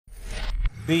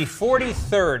The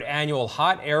 43rd annual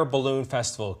Hot Air Balloon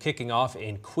Festival kicking off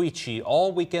in Quechee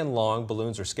all weekend long.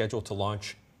 Balloons are scheduled to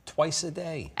launch twice a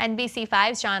day.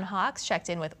 NBC5's John Hawks checked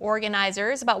in with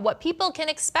organizers about what people can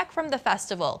expect from the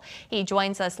festival. He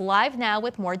joins us live now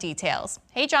with more details.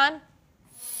 Hey, John.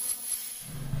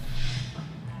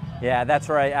 Yeah, that's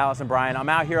right, Alice and Brian. I'm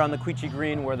out here on the Quechee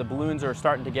Green where the balloons are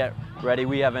starting to get ready.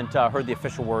 We haven't heard the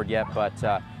official word yet, but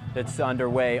it's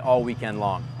underway all weekend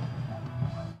long.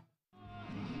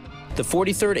 The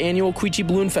 43rd annual Quechee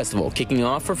Balloon Festival kicking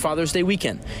off for Father's Day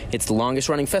weekend. It's the longest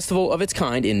running festival of its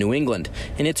kind in New England,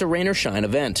 and it's a rain or shine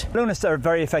event. Balloonists are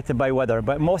very affected by weather,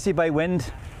 but mostly by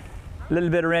wind. A little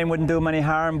bit of rain wouldn't do them any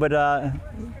harm, but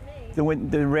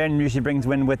the rain usually brings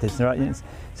wind with it, right?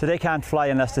 So they can't fly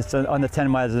unless it's under 10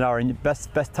 miles an hour. And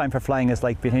best time for flying is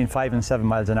like between 5 and 7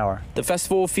 miles an hour. The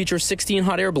festival will feature 16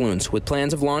 hot air balloons with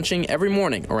plans of launching every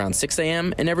morning around 6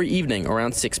 a.m. and every evening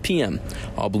around 6 p.m.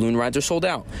 All balloon rides are sold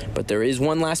out, but there is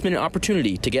one last-minute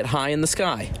opportunity to get high in the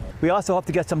sky. We also hope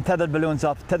to get some tethered balloons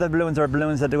up. Tethered balloons are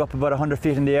balloons that go up about 100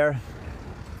 feet in the air,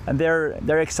 and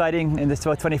they're exciting. And it's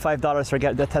about $25 for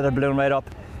getting the tethered balloon right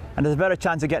up. And there's a better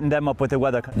chance of getting them up with the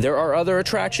weather. There are other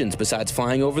attractions besides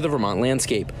flying over the Vermont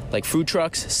landscape, like food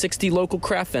trucks, 60 local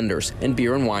craft vendors, and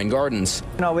beer and wine gardens.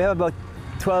 We have about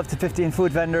 12 to 15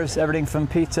 food vendors, everything from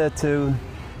pizza to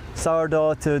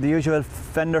sourdough to the usual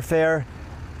vendor fare.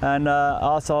 And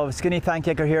also Skinny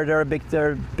Pancake are here. They're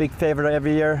a big favorite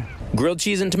every year. Grilled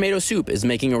cheese and tomato soup is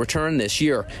making a return this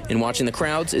year, and watching the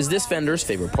crowds is this vendor's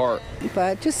favorite part.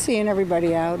 But just seeing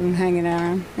everybody out and hanging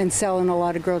out and selling a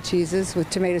lot of grilled cheeses with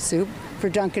tomato soup for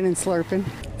dunking and slurping.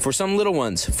 For some little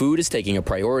ones, food is taking a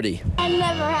priority. I've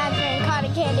never had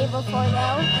cotton candy before,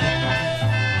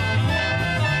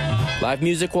 though. Live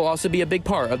music will also be a big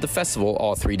part of the festival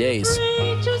all 3 days.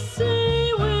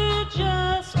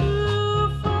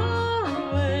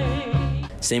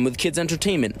 Same with kids'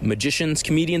 entertainment. Magicians,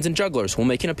 comedians, and jugglers will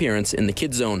make an appearance in the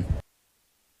Kids Zone.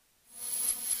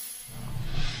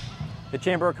 The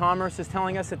Chamber of Commerce is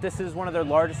telling us that this is one of their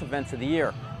largest events of the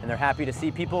year, and they're happy to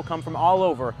see people come from all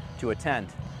over to attend.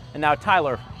 And now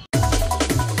Tyler